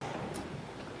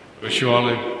Wish you all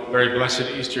a very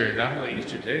blessed Easter, not only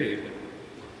Easter Day, but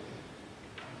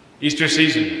Easter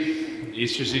season.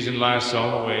 Easter season lasts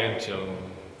all the way until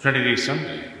Trinity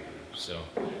Sunday. So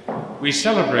we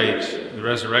celebrate the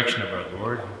resurrection of our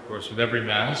Lord, of course, with every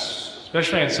Mass,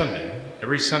 especially on Sunday.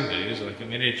 Every Sunday is like a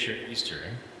miniature Easter.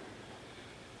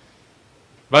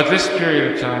 But this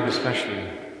period of time especially,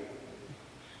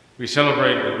 we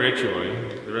celebrate with great joy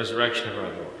the resurrection of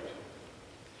our Lord.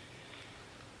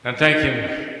 And thank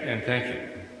Him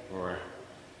for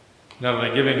not only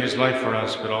giving His life for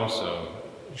us, but also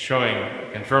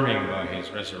confirming by His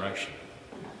resurrection,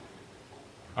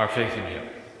 our faith in Him.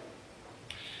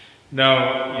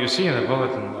 Now, you see in the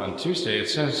bulletin on Tuesday, it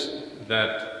says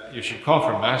that you should call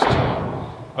for Mass time,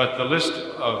 but the list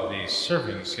of the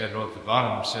serving schedule at the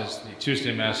bottom says the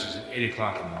Tuesday Mass is at 8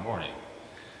 o'clock in the morning.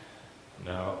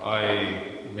 Now,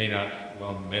 I may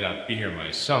not be here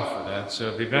myself for that, so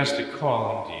it'd be best to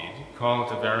call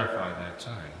to verify that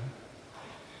time.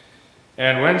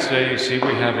 And Wednesday, you see,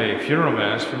 we have a funeral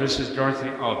Mass for Mrs. Dorothy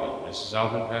Albin. Mrs.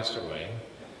 Albin passed away.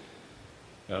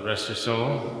 God rest her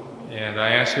soul. And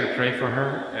I ask you to pray for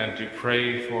her and to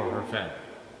pray for her family.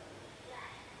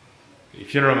 The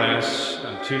funeral Mass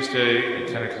on Tuesday at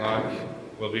 10 o'clock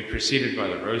will be preceded by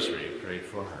the Rosary prayed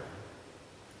for her.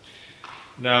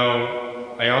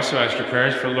 Now, I also ask your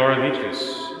prayers for Laura Vitkus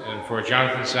and for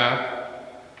Jonathan Sapp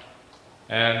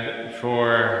and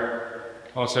for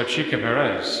also Chica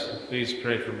Perez. Please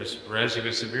pray for Mr. Perez, who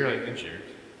was severely injured.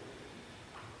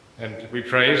 And we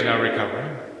pray he's now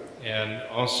recovering. And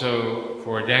also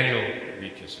for Daniel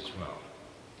Vitkus as well.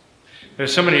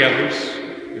 There's so many others.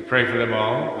 We pray for them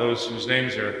all. Those whose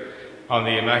names are on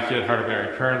the Immaculate Heart of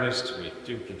Mary prayer list, we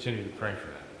do continue to pray for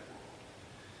them.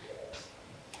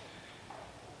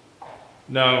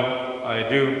 Now, I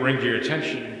do bring to your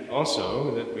attention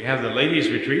also that we have the Ladies'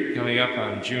 Retreat coming up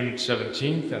on June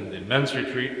 17th and the Men's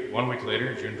Retreat 1 week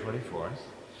later, June 24th.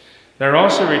 There are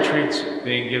also retreats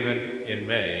being given in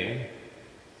May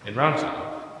in Round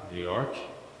Top, New York.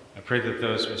 I pray that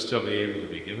those will still be able to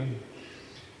be given.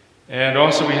 And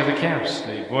also we have the camps,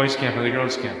 the boys' camp and the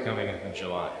girls' camp coming up in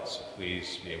July, so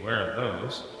please be aware of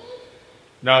those.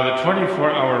 Now, the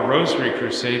 24-hour Rosary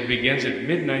Crusade begins at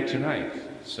midnight tonight,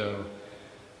 so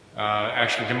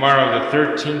actually tomorrow, the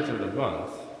 13th of the month,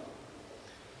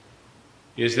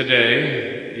 is the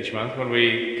day each month when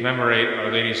we commemorate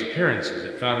Our Lady's appearances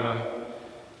at Fatima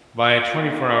by a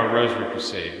 24-hour Rosary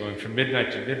Crusade, going from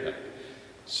midnight to midnight.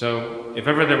 So if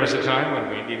ever there was a time when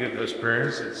we needed those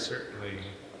prayers, it certainly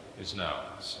is now.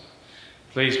 So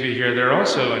please be here. There are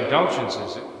also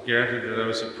indulgences granted to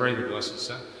those who pray the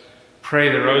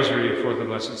Rosary before the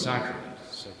Blessed Sacrament.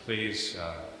 So please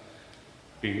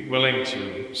be willing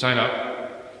to sign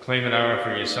up, claim an hour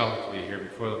for yourself to be here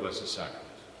before the Blessed Sacrament.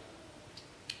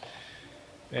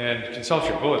 And consult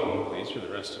your bulletin, please, for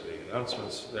the rest of the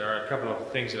announcements. There are a couple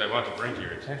of things that I want to bring to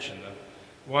your attention.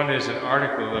 One is an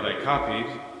article that I copied.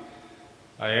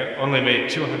 I only made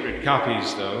 200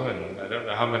 copies, though, and I don't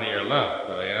know how many are left,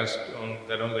 but I asked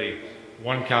that only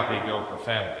one copy go per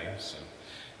family. So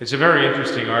it's a very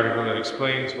interesting article that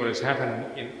explains what has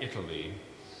happened in Italy.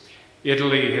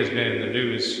 Italy has been in the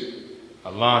news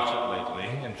a lot lately.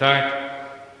 In fact,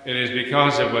 it is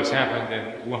because of what's happened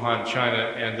in Wuhan,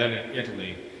 China, and then in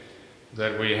Italy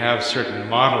that we have certain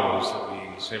models that we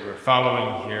say we're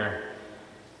following here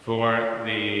for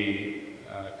the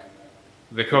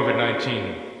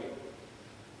COVID-19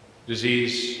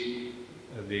 disease,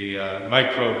 the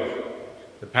microbe,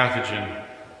 the pathogen,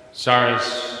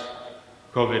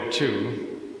 SARS-CoV-2.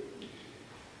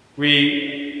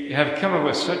 We have come up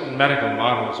with certain medical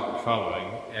models that we're following,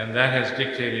 and that has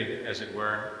dictated, as it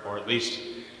were, or at least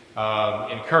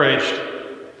encouraged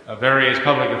various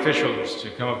public officials to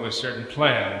come up with certain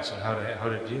plans on how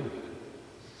to deal with it.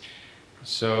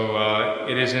 So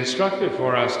it is instructive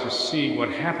for us to see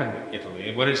what happened in Italy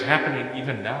and what is happening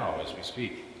even now as we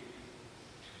speak.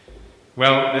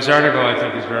 Well, this article, I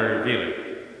think, is very revealing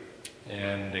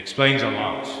and explains a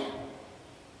lot.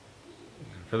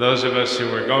 For those of us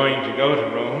who were going to go to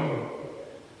Rome,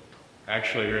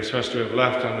 actually we were supposed to have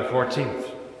left on the 14th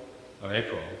of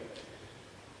April.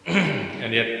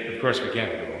 And yet, of course, we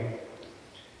can't go.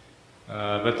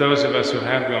 But those of us who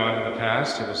have gone in the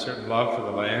past have a certain love for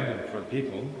the land and for the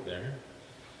people there.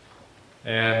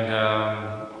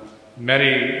 And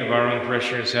many of our own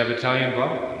parishioners have Italian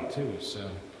blood in them too,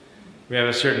 so we have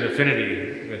a certain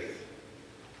affinity with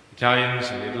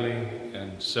Italians in Italy,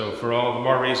 and so for all the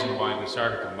more reason why this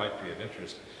article might be of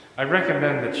interest, I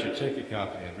recommend that you take a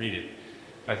copy and read it.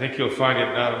 I think you'll find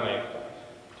it not only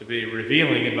to be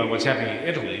revealing about what's happening in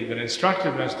Italy, but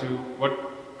instructive as to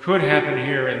what could happen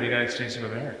here in the United States of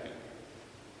America.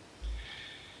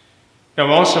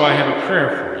 Now also I have a prayer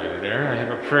for you there. I have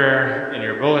a prayer in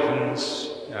your bulletins.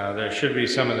 There should be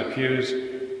some in the pews.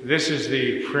 This is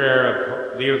the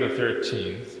prayer of Leo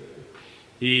XIII.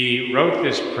 He wrote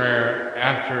this prayer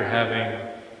after having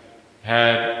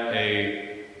had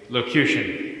a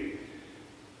locution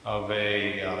of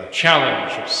a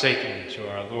challenge of Satan to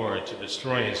our Lord to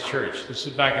destroy his church. This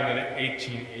is back in the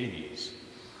 1880s.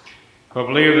 Pope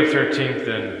Leo XIII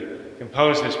then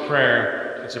composed this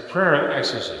prayer. It's a prayer of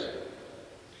exorcism.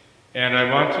 And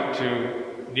I want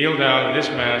to kneel down in this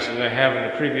Mass, as I have in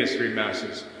the previous 3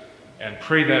 Masses, and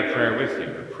pray that prayer with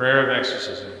you, a prayer of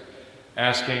exorcism,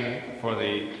 asking for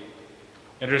the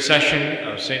intercession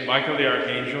of St. Michael the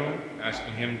Archangel,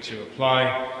 asking him to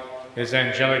apply his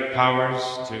angelic powers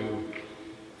to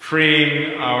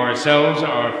freeing ourselves,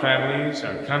 our families,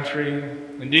 our country,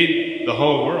 indeed the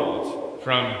whole world,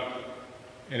 from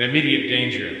an immediate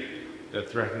danger that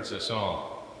threatens us all.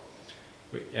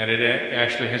 And it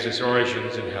actually has its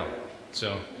origins in hell.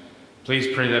 So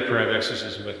please pray that prayer of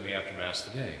exorcism with me after Mass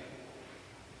today.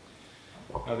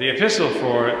 Now, the epistle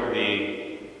for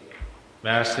the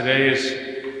Mass today is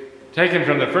taken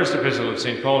from the first epistle of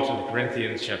St. Paul to the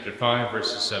Corinthians, chapter 5,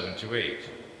 verses 7 to 8.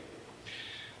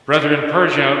 Brethren,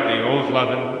 purge out the old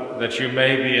leaven, that you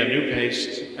may be a new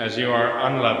paste, as you are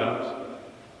unleavened.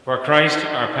 For Christ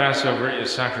our Passover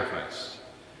is sacrificed.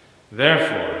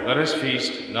 Therefore, let us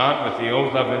feast not with the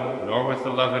old leaven, nor with the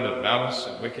leaven of malice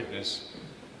and wickedness,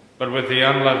 but with the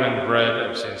unleavened bread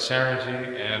of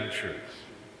sincerity and truth.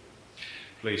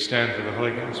 Please stand for the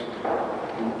Holy Gospel.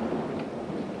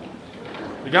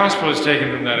 The Gospel is taken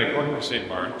from that according to St.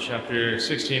 Mark, chapter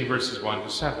 16, verses 1 to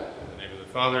 7. In the name of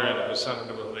the Father, and of the Son,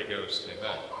 and of the Holy Ghost.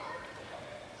 Amen.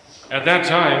 At that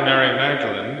time, Mary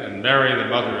Magdalene and Mary, the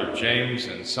mother of James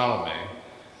and Salome,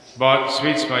 bought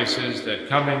sweet spices that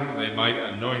coming they might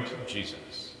anoint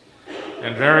Jesus.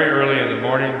 And very early in the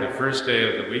morning, the first day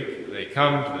of the week, they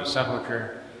come to the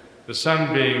sepulchre, the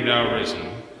sun being now risen.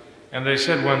 And they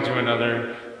said one to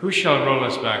another, Who shall roll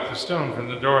us back the stone from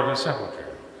the door of the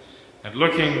sepulchre? And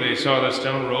looking, they saw the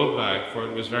stone rolled back, for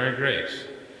it was very great.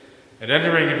 And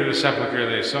entering into the sepulchre,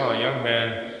 they saw a young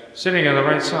man sitting on the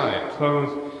right side,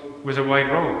 clothed with a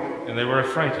white robe, and they were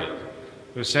affrighted.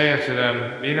 Who saith to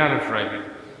them, Be not affrighted.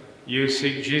 You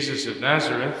seek Jesus of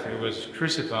Nazareth, who was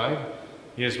crucified.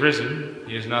 He is risen.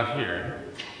 He is not here.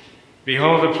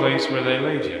 Behold the place where they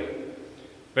laid him.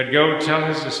 But go tell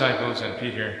his disciples and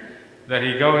Peter that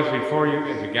he goeth before you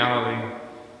into Galilee.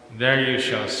 There you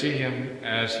shall see him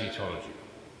as he told you.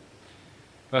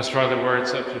 Thus far the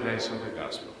words of today's Holy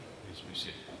Gospel. Please be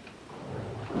seated.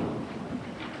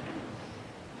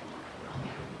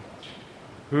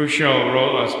 Who shall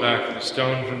roll us back the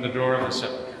stone from the door of the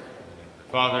sepulchre?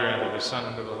 Father, and of the Son,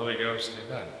 and of the Holy Ghost.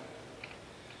 Amen.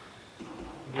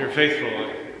 Dear faithful,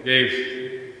 I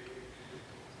gave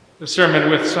the sermon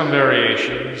with some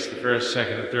variations, the first,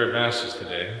 second, and third Masses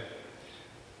today.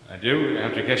 I do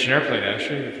have to catch an airplane,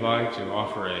 actually, to fly to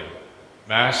offer a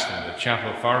Mass in the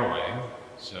chapel far away,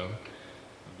 so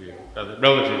I'll be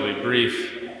relatively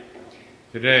brief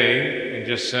today in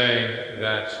just saying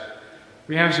that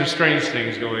we have some strange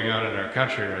things going on in our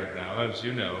country right now. As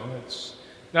you know, it's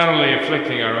not only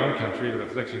afflicting our own country, but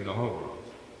afflicting the whole world.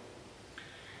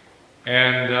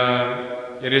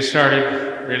 And it has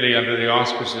started really under the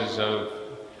auspices of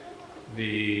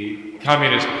the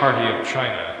Communist Party of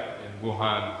China in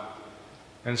Wuhan,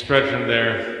 and spread from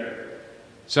there.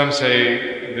 Some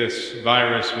say this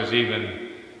virus was even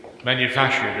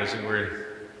manufactured, as it were,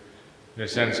 in a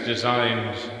sense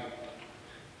designed.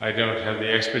 I don't have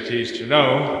the expertise to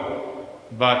know,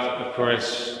 but of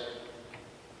course,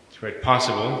 it's quite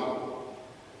possible.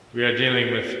 We are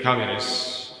dealing with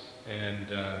communists, and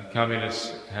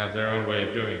communists have their own way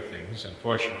of doing things,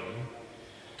 unfortunately.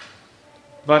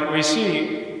 But we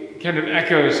see kind of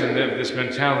echoes in this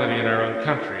mentality in our own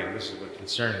country, and this is what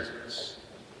concerns us.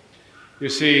 You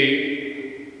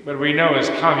see, what we know as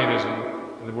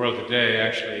communism in the world today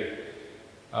actually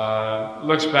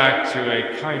looks back to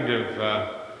a kind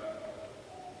of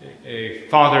a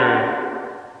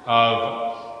father of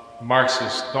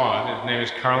Marxist thought. His name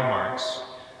is Karl Marx.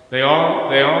 They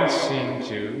all seem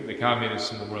to, the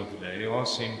communists in the world today, they all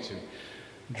seem to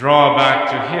draw back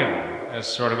to him as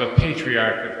sort of a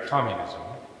patriarch of communism.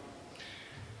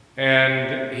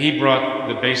 And he brought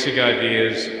the basic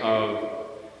ideas of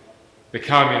the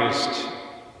communist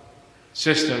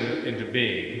system into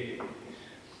being.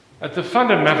 At the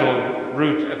fundamental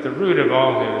root, at the root of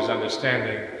all his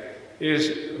understanding, is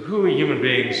who human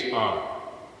beings are.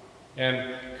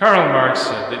 And Karl Marx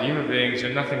said that human beings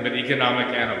are nothing but economic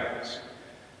animals,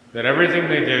 that everything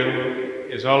they do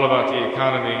is all about the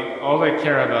economy. All they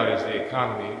care about is the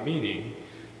economy, meaning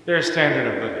their standard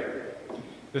of living.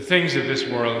 The things of this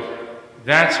world,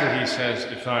 that's what he says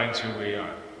defines who we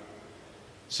are.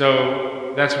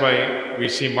 So that's why we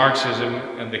see Marxism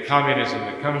and the communism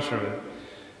that comes from it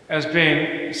as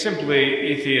being simply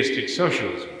atheistic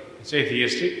socialism. It's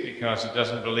atheistic because it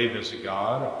doesn't believe there's a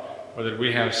God or that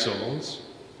we have souls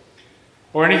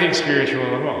or anything spiritual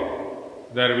at all.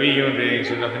 That we human beings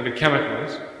are nothing but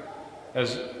chemicals,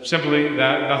 as simply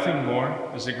that, nothing more,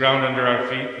 as the ground under our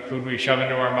feet, the food we shove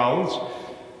into our mouths,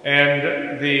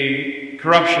 and the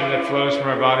corruption that flows from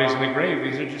our bodies in the grave.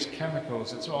 These are just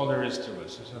chemicals. That's all there is to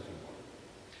us. There's nothing more.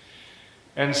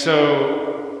 And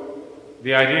so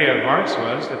the idea of Marx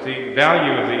was that the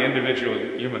value of the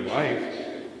individual human life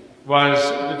was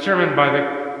determined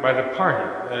by the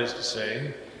party, that is to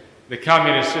say, the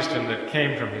communist system that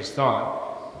came from his thought.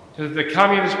 So that the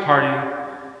Communist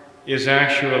Party is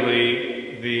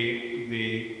actually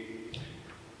the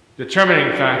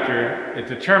determining factor. It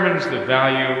determines the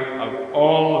value of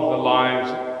all of the lives,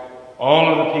 all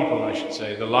of the people, I should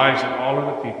say, the lives of all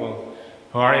of the people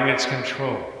who are in its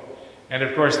control. And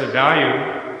of course, the value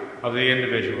of the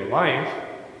individual life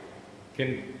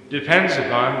depends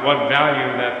upon what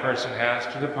value that person has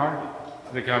to the party,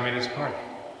 to the Communist Party.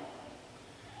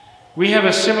 We have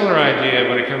a similar idea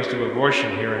when it comes to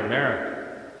abortion here in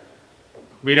America.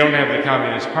 We don't have the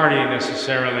Communist Party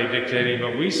necessarily dictating,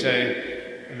 but we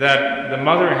say that the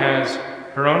mother has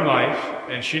her own life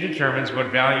and she determines what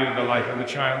value the life of the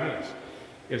child is.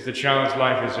 If the child's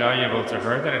life is valuable to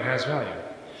her, then it has value.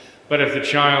 But if the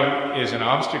child is an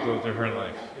obstacle to her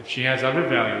life, if she has other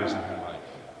values in her life,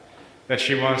 that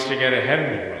she wants to get ahead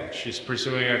in the world, she's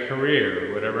pursuing a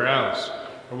career or whatever else,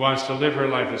 or wants to live her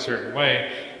life a certain way,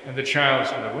 and the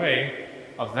child's in the way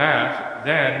of that,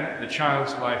 then the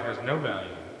child's life has no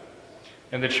value,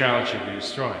 and the child should be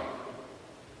destroyed.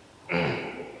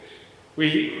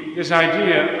 This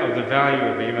idea of the value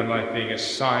of the human life being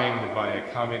assigned by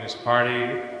a communist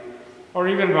party, or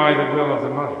even by the will of the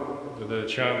mother, whether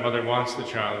the mother wants the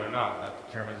child or not, that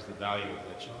determines the value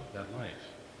of that life.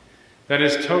 That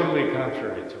is totally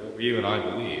contrary to what you and I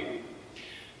believe.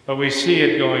 But we see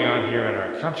it going on here in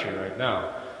our country right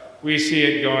now. We see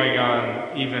it going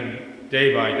on even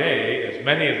day by day, as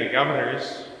many of the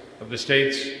governors of the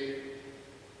states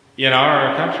in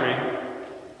our country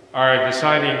are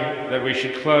deciding that we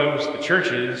should close the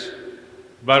churches,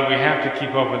 but we have to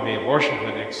keep open the abortion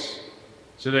clinics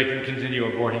so they can continue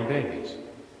aborting babies.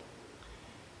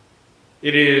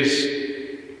 It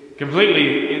is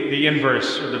completely the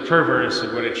inverse or the perverse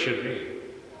of what it should be.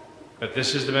 But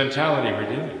this is the mentality we're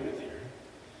dealing with here.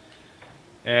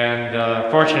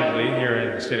 And fortunately, here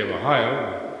in the state of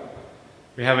Ohio,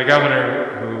 we have a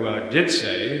governor who did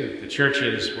say that the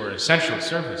churches were essential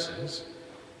services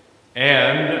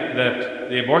and that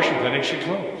the abortion clinic should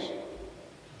close.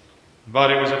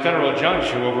 But it was a federal judge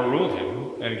who overruled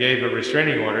him and gave a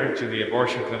restraining order to the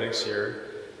abortion clinics here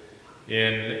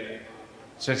in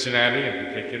Cincinnati in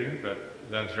particular, but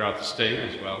then throughout the state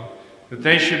as well, that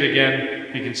they should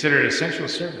again be considered essential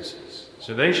services.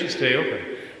 So they should stay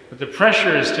open. But the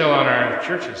pressure is still on our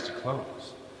churches to close.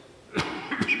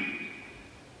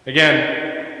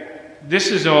 Again, this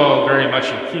is all very much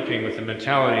in keeping with the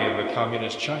mentality of the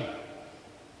communist China.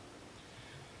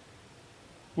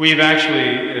 We've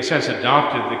actually, in a sense,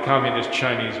 adopted the communist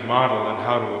Chinese model on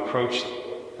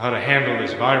how to handle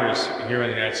this virus here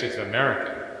in the United States of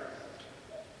America.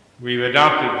 We've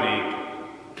adopted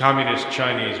the communist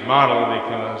Chinese model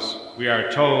because we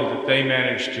are told that they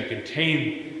managed to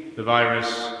contain the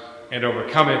virus and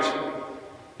overcome it,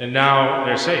 and now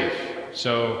they're safe.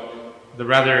 So the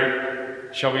rather,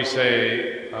 shall we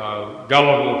say,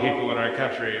 gullible people in our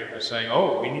country are saying,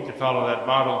 oh, we need to follow that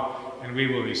model and we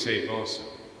will be safe also.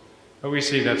 But we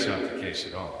see that's not the case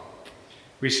at all.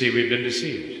 We see we've been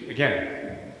deceived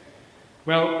again.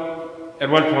 Well, at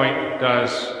what point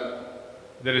does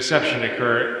the deception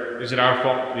occur? Is it our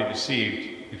fault to be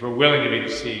deceived if we're willing to be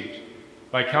deceived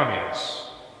by communists?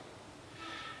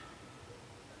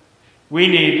 We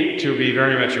need to be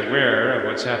very much aware of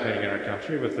what's happening in our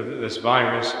country with this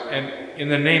virus and in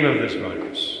the name of this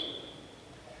virus,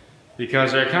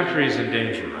 because our country is in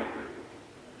danger right now.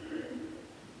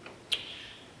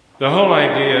 The whole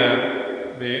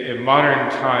idea in modern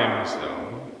times,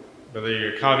 though, whether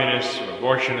you're communists or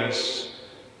abortionists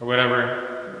or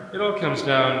whatever, it all comes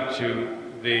down to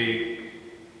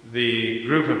the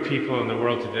group of people in the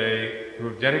world today who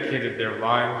have dedicated their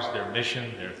lives, their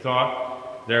mission, their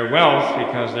thought, their wealth,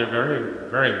 because they're very,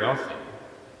 very wealthy.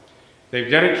 They've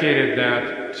dedicated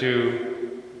that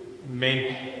to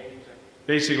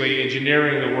basically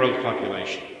engineering the world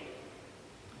population.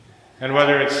 And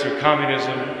whether it's through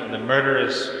communism and the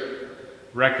murderous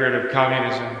record of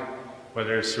communism,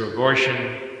 whether it's through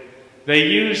abortion, they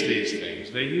use these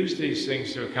things. They use these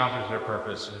things to accomplish their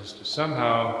purposes, to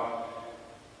somehow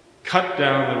cut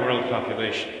down the world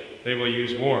population. They will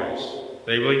use wars.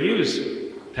 They will use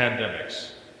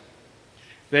pandemics.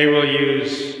 They will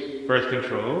use birth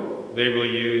control. They will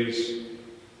use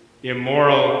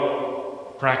immoral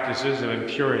practices of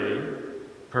impurity,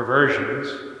 perversions,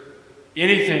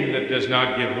 anything that does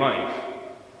not give life,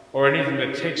 or anything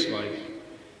that takes life.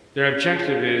 Their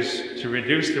objective is to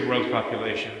reduce the world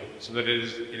population so that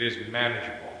it is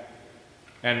manageable.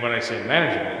 And when I say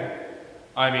manageable,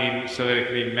 I mean so that it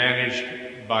can be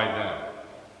managed by them.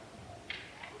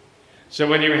 So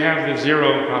when you have the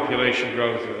zero population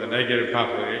growth or the negative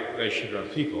population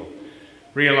growth, people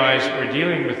realize we're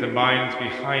dealing with the minds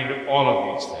behind all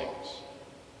of these things.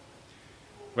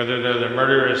 Whether they're the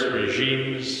murderous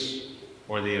regimes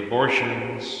or the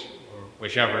abortions or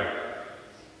whichever,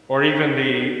 or even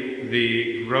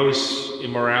the gross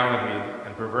immorality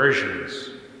and perversions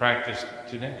practiced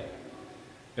today.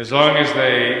 As long as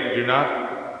they do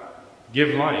not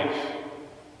give life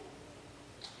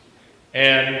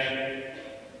and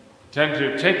tend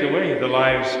to take away the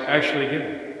lives actually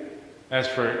given. As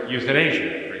for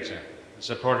euthanasia, for example, the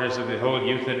supporters of the whole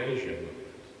euthanasia movement.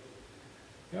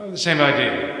 You know, the same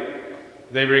idea.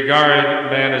 They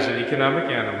regard man as an economic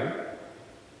animal,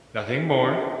 nothing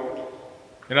more.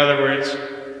 In other words,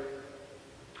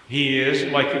 he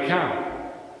is like a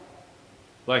cow,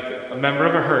 like a member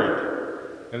of a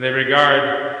herd, and they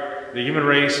regard the human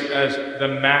race as the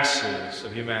masses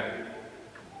of humanity.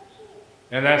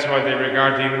 And that's why they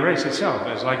regard the human race itself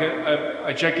as like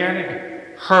a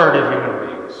gigantic herd of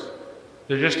human beings.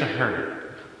 They're just a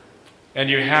herd. And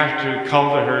you have to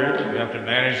cull the herd, you have to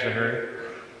manage the herd.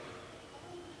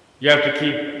 You have to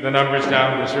keep the numbers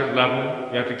down to a certain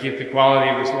level. You have to keep the quality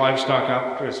of this livestock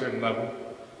up to a certain level.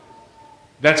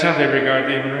 That's how they regard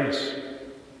the human race.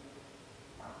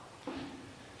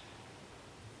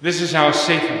 This is how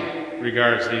Satan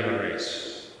regards the human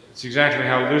race. It's exactly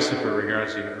how Lucifer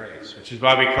regards the human race, which is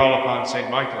why we call upon St.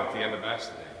 Michael at the end of Mass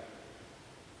today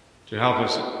to help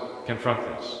us confront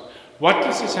this. What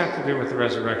does this have to do with the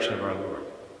resurrection of our Lord?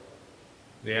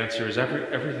 The answer is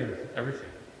everything.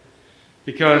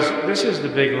 Because this is the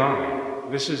big lie.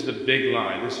 This is the big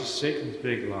lie. This is Satan's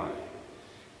big lie.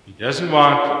 He doesn't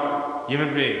want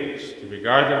human beings to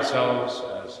regard themselves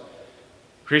as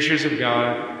creatures of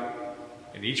God,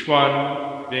 and each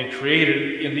one being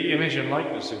created in the image and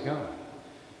likeness of God.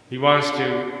 He wants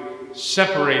to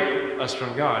separate us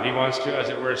from God. He wants to, as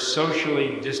it were,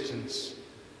 socially distance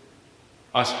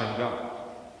us from God.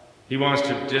 He wants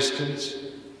to distance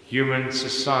human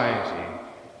society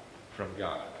from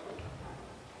God.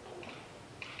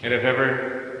 And if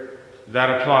ever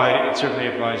that applied, it certainly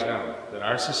applies now, that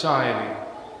our society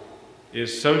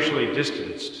is socially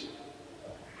distanced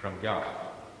from God.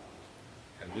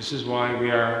 And this is why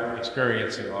we are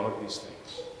experiencing all of these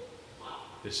things.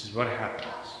 This is what happens.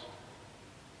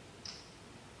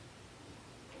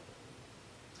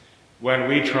 When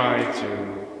we try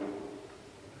to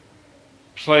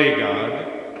play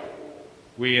God,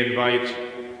 we invite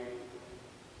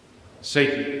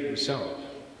Satan himself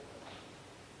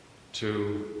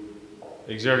to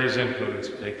exert his influence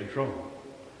and take control.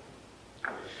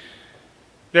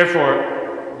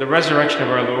 Therefore, the resurrection of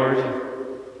our Lord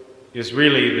is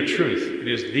really the truth. It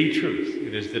is the truth.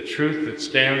 It is the truth that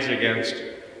stands against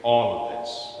all of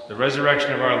this. The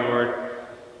resurrection of our Lord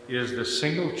is the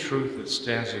single truth that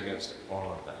stands against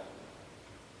all of that.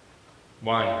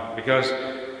 Why? Because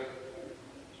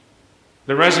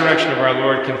the resurrection of our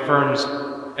Lord confirms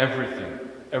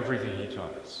everything he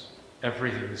taught us,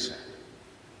 everything he said.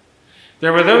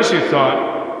 There were those who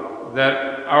thought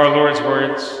that our Lord's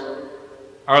words,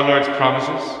 our Lord's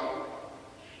promises,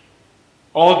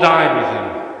 all died with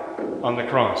him on the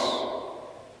cross.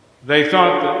 They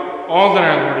thought that all that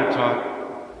our Lord had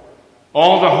taught,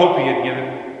 all the hope he had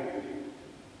given,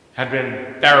 had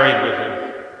been buried with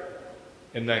him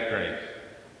in that grave.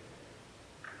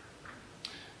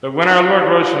 But when our Lord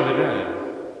rose from the dead,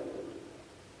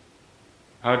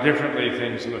 how differently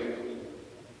things looked,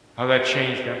 how that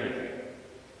changed everything.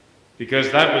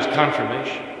 Because that was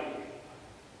confirmation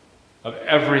of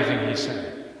everything he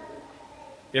said.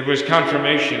 It was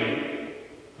confirmation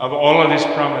of all of his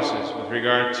promises with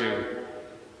regard to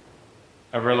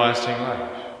everlasting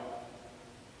life.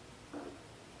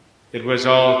 It was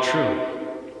all true.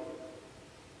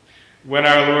 When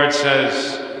our Lord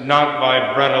says, "Not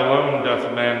by bread alone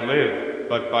doth man live,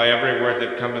 but by every word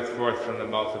that cometh forth from the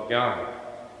mouth of God,"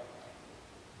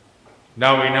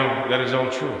 Now we know that is all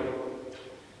true.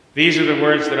 These are the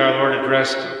words that our Lord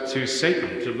addressed to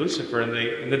Satan, to Lucifer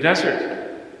in the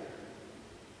desert.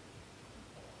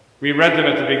 We read them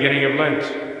at the beginning of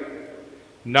Lent.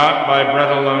 Not by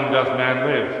bread alone doth man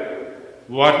live.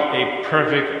 What a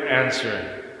perfect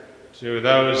answer to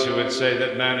those who would say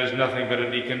that man is nothing but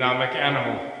an economic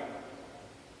animal.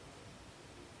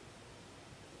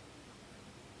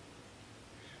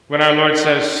 When our Lord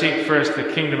says, seek first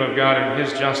the kingdom of God and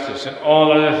his justice, and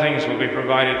all other things will be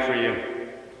provided for you.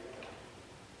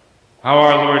 How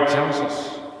our Lord tells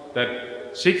us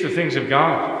that seek the things of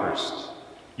God first.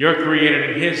 You're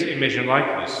created in his image and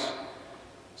likeness.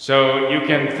 So you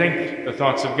can think the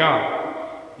thoughts of God.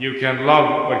 You can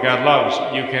love what God loves.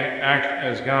 You can act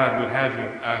as God would have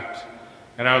you act.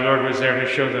 And our Lord was there to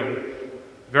show them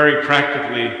very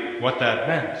practically what that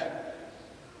meant.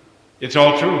 It's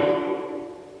all true.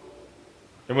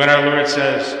 And when our Lord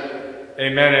says,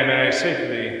 amen, amen, I say to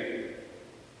thee,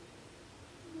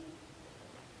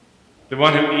 the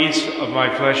one who eats of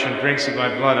my flesh and drinks of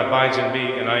my blood abides in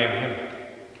me, and I in him.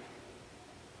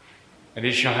 And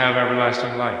he shall have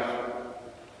everlasting life.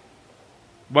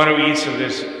 One who eats of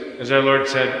this, as our Lord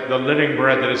said, the living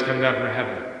bread that has come down from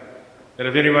heaven, that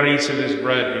if anyone eats of this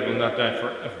bread, he will not die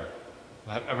forever,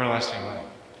 will have everlasting life.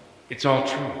 It's all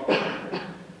true.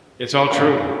 It's all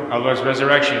true. Our Lord's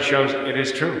resurrection shows it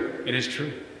is true. It is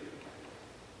true.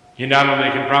 He not only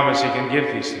can promise, he can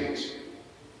give these things.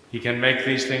 He can make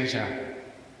these things happen.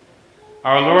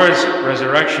 Our Lord's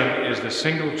resurrection is the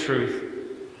single truth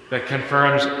that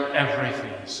confirms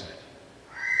everything he said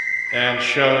and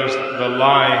shows the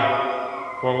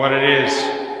lie for what it is,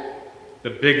 the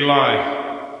big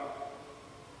lie.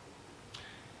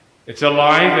 It's a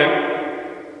lie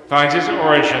that finds its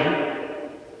origin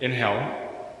in hell,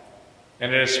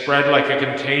 and it has spread like a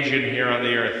contagion here on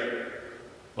the earth,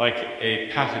 like a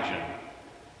pathogen,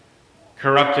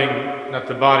 corrupting not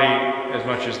the body as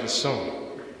much as the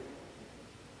soul,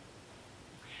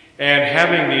 and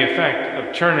having the effect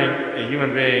of turning a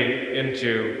human being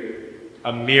into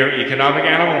a mere economic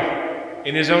animal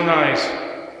in his own eyes,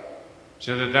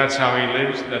 so that that's how he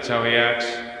lives, that's how he acts,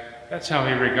 that's how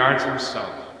he regards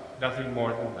himself, nothing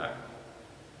more than that.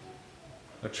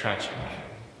 A tragedy.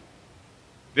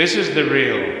 This is the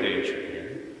real danger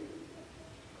here.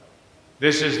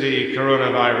 This is the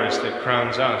coronavirus that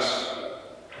crowns us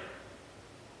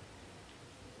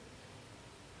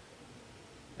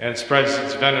and spreads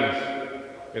its venom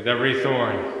with every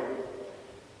thorn.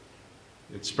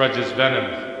 It spreads its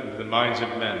venom into the minds of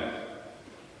men.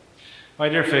 My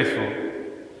dear faithful,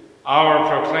 our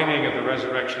proclaiming of the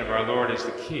resurrection of our Lord is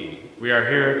the key. We are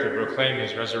here to proclaim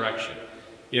his resurrection.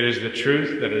 It is the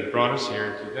truth that has brought us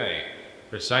here today.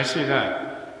 Precisely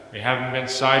that. We haven't been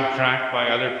sidetracked by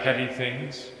other petty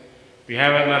things. We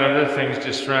haven't let other things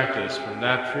distract us from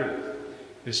that truth.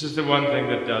 This is the one thing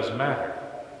that does matter.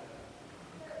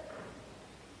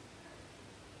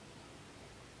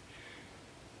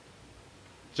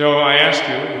 So I ask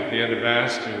you at the end of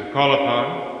Mass to call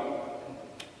upon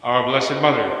our Blessed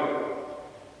Mother,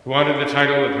 who under the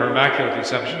title of Her Immaculate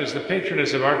Conception is the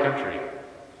patroness of our country.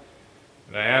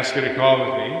 And I ask you to call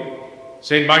with me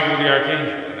St. Michael the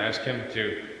Archangel and ask him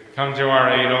to come to our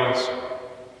aid also.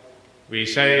 We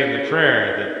say in the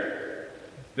prayer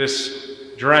that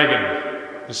this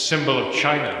dragon, the symbol of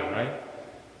China, right?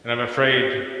 And I'm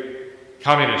afraid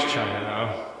communist China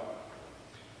now.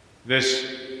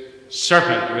 This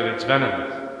serpent with its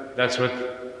venom, that's what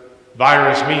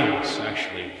virus means,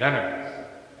 actually, venom.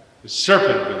 The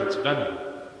serpent with its venom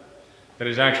that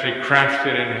is actually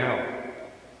crafted in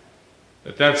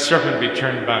hell. That serpent be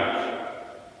turned back.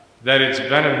 That its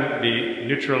venom be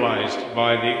neutralized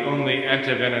by the only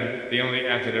antivenom, the only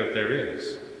antidote there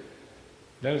is.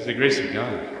 That is the grace of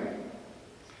God.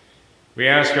 We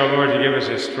ask our Lord to give us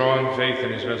a strong faith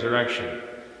in his resurrection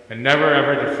and never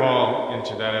ever to fall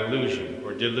into that illusion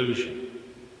or delusion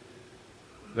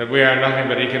that we are nothing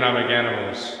but economic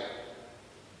animals.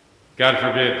 God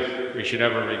forbid we should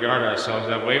ever regard ourselves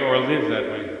that way or live that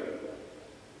way.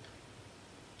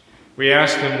 We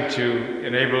ask him to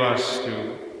enable us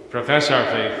to profess our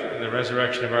faith in the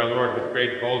resurrection of our Lord with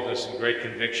great boldness and great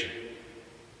conviction.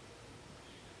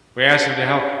 We ask him to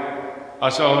help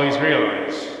us always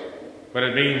realize what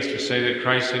it means to say that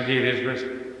Christ indeed is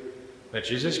risen, that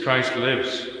Jesus Christ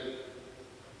lives,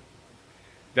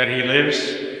 that he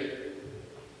lives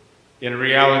in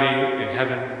reality in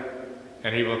heaven,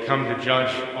 and he will come to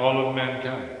judge all of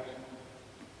mankind,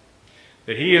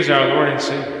 that he is our Lord and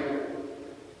Savior,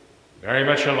 very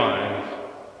much alive,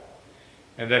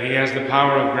 and that he has the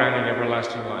power of granting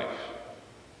everlasting life.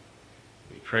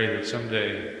 We pray that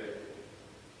someday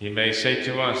he may say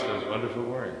to us those wonderful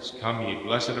words, "Come, ye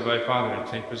blessed of my Father, and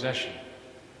take possession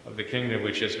of the kingdom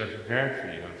which has been prepared for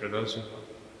you and for those who love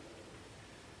you."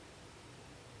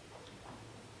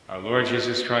 Our Lord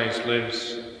Jesus Christ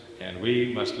lives, and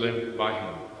we must live by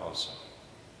him also.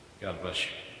 God bless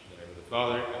you. In the name of the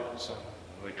Father, and of the Son, and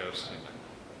of the Holy Ghost.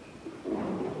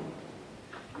 Amen.